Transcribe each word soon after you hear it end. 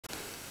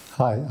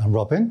Hi, I'm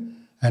Robin,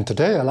 and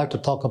today I'd like to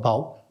talk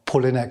about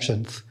pulling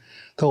actions.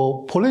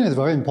 So pulling is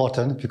very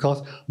important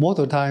because most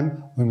of the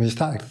time when we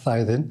start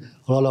exercising,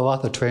 a lot of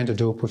us are trained to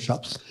do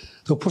push-ups.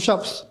 So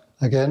push-ups,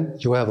 again,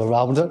 you have a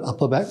rounded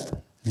upper back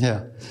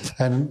here.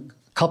 And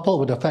coupled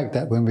with the fact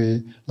that when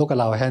we look at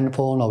our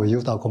handphone or we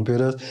use our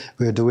computers,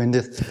 we're doing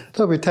this.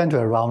 So we tend to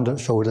have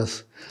rounded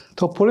shoulders.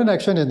 So pulling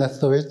action is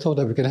necessary so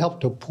that we can help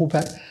to pull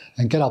back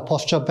and get our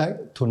posture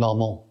back to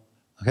normal.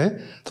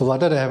 Okay? So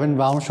rather than having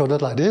round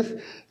shoulders like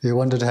this, we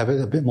wanted to have it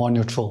a bit more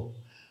neutral.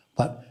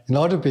 But in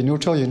order to be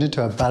neutral, you need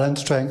to have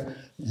balanced strength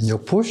in your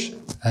push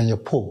and your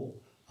pull.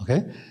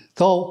 Okay?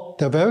 So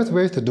there are various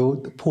ways to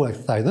do the pull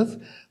exercises.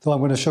 So I'm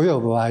going to show you a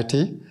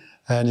variety,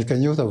 and you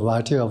can use a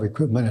variety of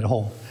equipment at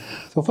home.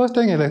 So first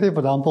thing is, let's say, for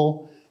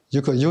example,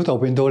 you could use a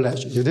window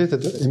ledge. You need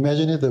to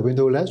imagine it the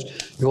window ledge.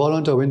 You hold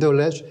on to a window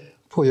ledge,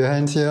 put your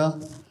hands here,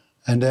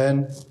 and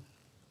then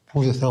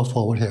pull yourself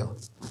forward here.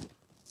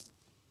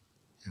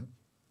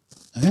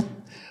 Okay?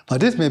 But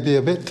this may be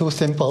a bit too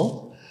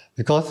simple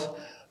because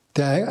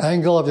the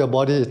angle of your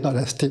body is not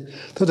that steep.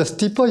 So the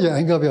steeper your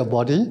angle of your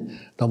body,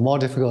 the more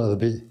difficult it will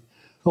be.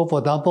 So for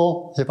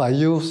example, if I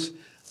use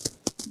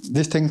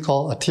this thing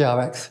called a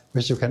TRX,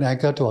 which you can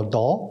anchor to a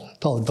door,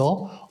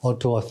 or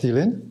to a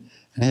ceiling,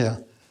 and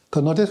here.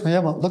 So notice here,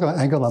 look at the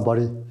angle of my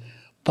body.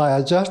 By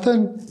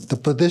adjusting the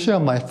position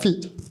of my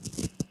feet,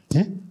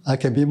 I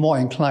can be more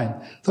inclined.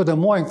 So the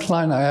more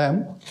inclined I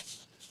am,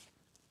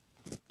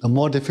 the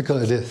more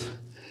difficult it is.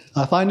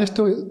 I find this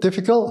too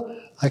difficult,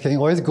 I can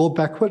always go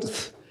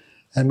backwards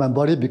and my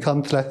body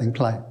becomes less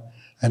inclined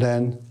and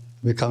then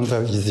it becomes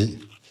very easy.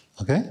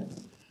 Okay?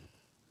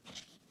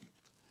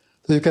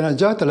 So you can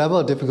adjust the level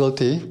of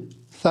difficulty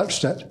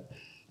such that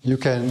you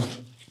can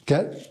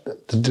get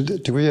the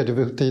degree of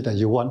difficulty that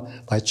you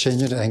want by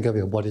changing the angle of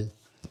your body.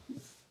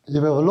 If you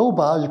have a low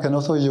bar, you can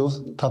also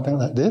use something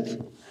like this,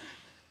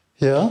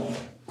 here,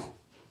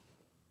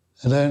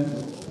 and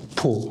then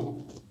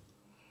pull.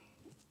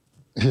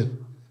 Here.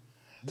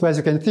 So as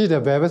you can see, there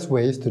are various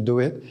ways to do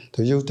it,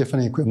 to use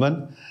different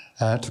equipment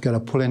to get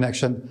a pulling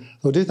action.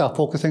 So these are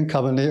focusing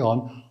currently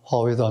on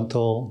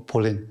horizontal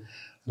pulling.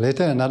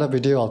 Later in another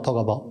video, I'll talk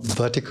about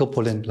vertical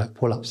pulling, like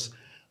pull-ups.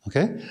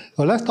 Okay?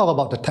 So let's talk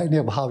about the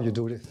technique of how you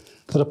do this.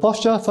 So the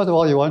posture, first of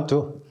all, you want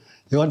to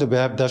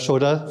have the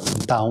shoulders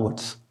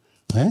downwards.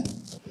 Okay?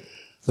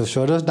 So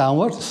shoulders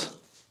downwards,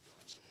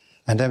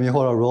 and then we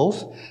hold our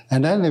rolls,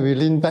 and then we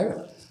lean back,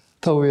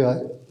 so we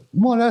are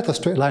more or less a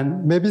straight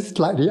line, maybe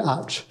slightly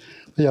arched.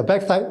 But your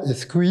backside is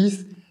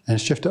squeezed and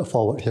shifted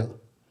forward here.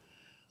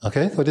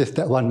 Okay, so this is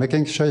step one,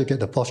 making sure you get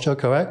the posture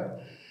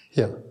correct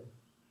here.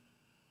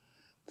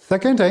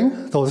 Second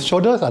thing, so the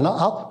shoulders are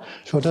not up,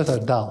 shoulders are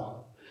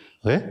down.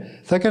 Okay?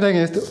 Second thing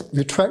is to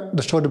retract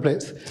the shoulder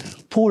blades.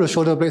 Pull the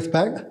shoulder blades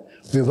back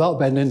without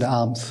bending the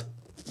arms.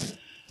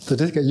 So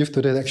just get used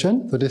to this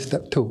action. So this is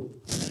step two.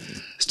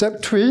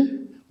 Step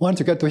three, once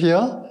you get to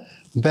here,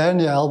 bend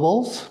your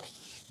elbows,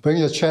 bring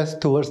your chest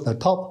towards the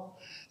top,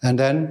 and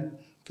then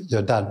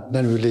you're done.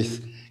 Then release.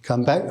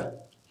 Come back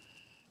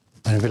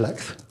and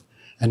relax.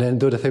 And then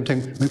do the same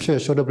thing. Make sure your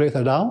shoulder blades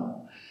are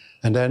down,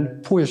 and then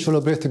pull your shoulder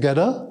blades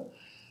together,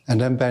 and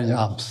then bend your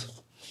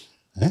arms.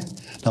 Okay?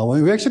 Now,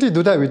 when we actually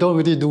do that, we don't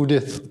really do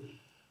this.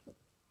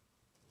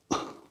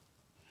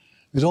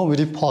 We don't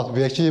really pause.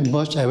 We actually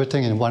merge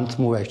everything in one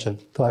smooth action.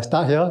 So I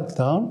start here,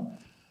 down.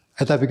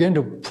 As I begin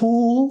to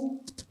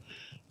pull,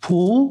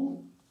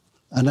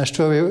 and I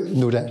straight away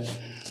do that.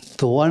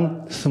 So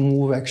one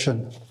smooth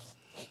action.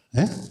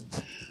 Okay?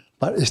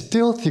 But it's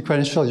still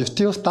sequential. You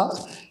still start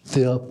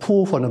the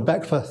pull from the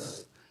back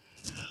first.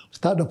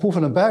 Start the pull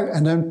from the back,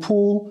 and then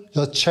pull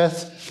your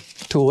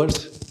chest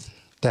towards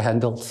the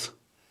handles.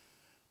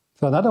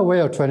 So another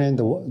way of training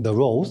the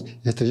rolls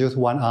is to use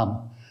one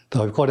arm.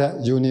 So we call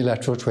that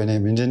unilateral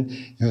training,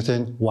 meaning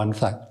using one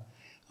side.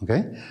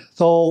 Okay?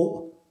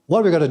 So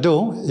what we're going to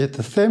do is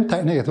the same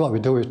technique as what we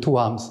do with two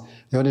arms.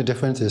 The only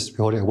difference is we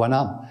hold it with one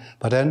arm.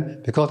 But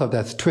then, because of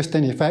that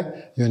twisting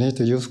effect, you need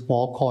to use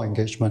more core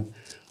engagement.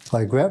 So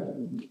I grab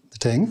the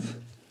things,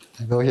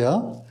 I go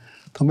here.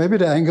 So maybe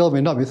the angle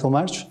may not be so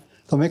much.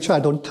 So make sure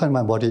I don't turn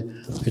my body.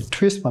 I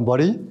twist my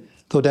body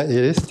so that it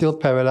is still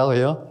parallel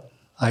here.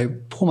 I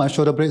pull my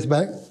shoulder blades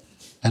back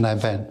and I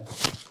bend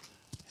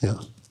here.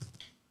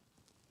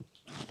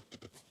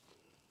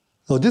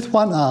 So this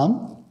one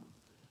arm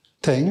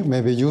thing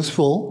may be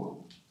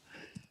useful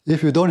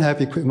if you don't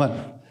have equipment.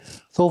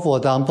 So for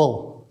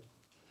example,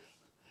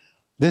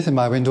 this is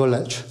my window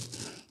ledge.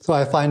 So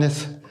I find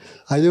this,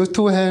 I use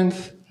two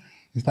hands.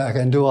 In fact, I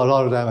can do a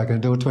lot of them. I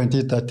can do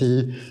 20,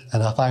 30,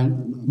 and I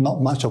find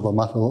not much of a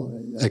muscle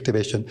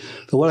activation.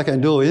 So what I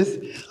can do is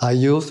I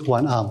use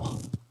one arm.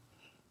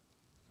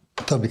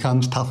 So it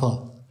becomes tougher.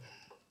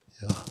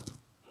 Yeah.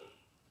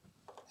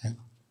 Yeah.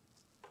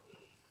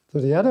 So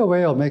the other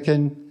way of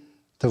making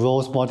the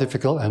rolls more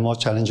difficult and more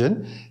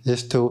challenging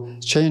is to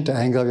change the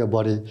angle of your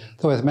body.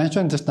 So as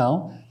mentioned just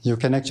now, you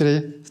can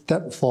actually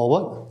step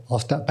forward or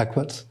step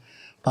backwards.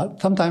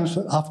 But sometimes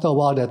after a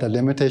while, there's a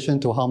limitation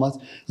to how much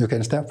you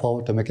can step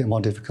forward to make it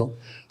more difficult.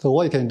 So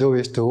what you can do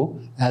is to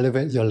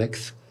elevate your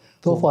legs.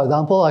 So for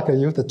example, I can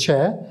use the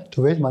chair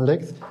to raise my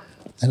legs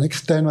and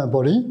extend my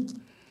body.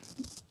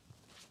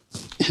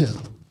 Here.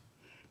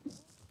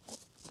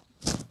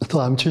 So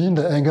I'm changing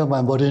the angle of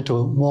my body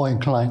to more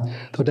inclined.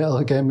 So that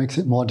again makes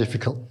it more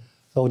difficult.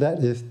 So that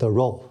is the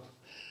roll.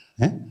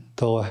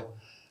 So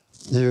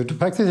you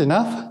practice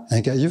enough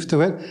and get used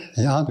to it,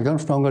 and your arms become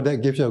stronger.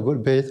 That gives you a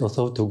good base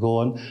also to go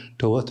on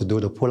towards to do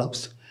the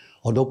pull-ups.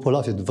 Although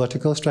pull-ups is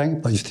vertical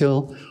strength, but you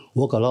still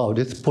work a lot of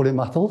these pulling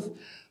muscles.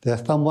 They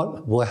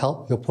somewhat will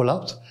help your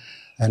pull-ups.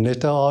 And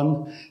later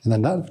on, in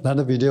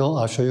another video,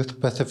 I'll show you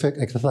specific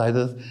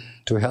exercises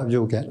to help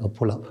you get a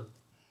pull-up.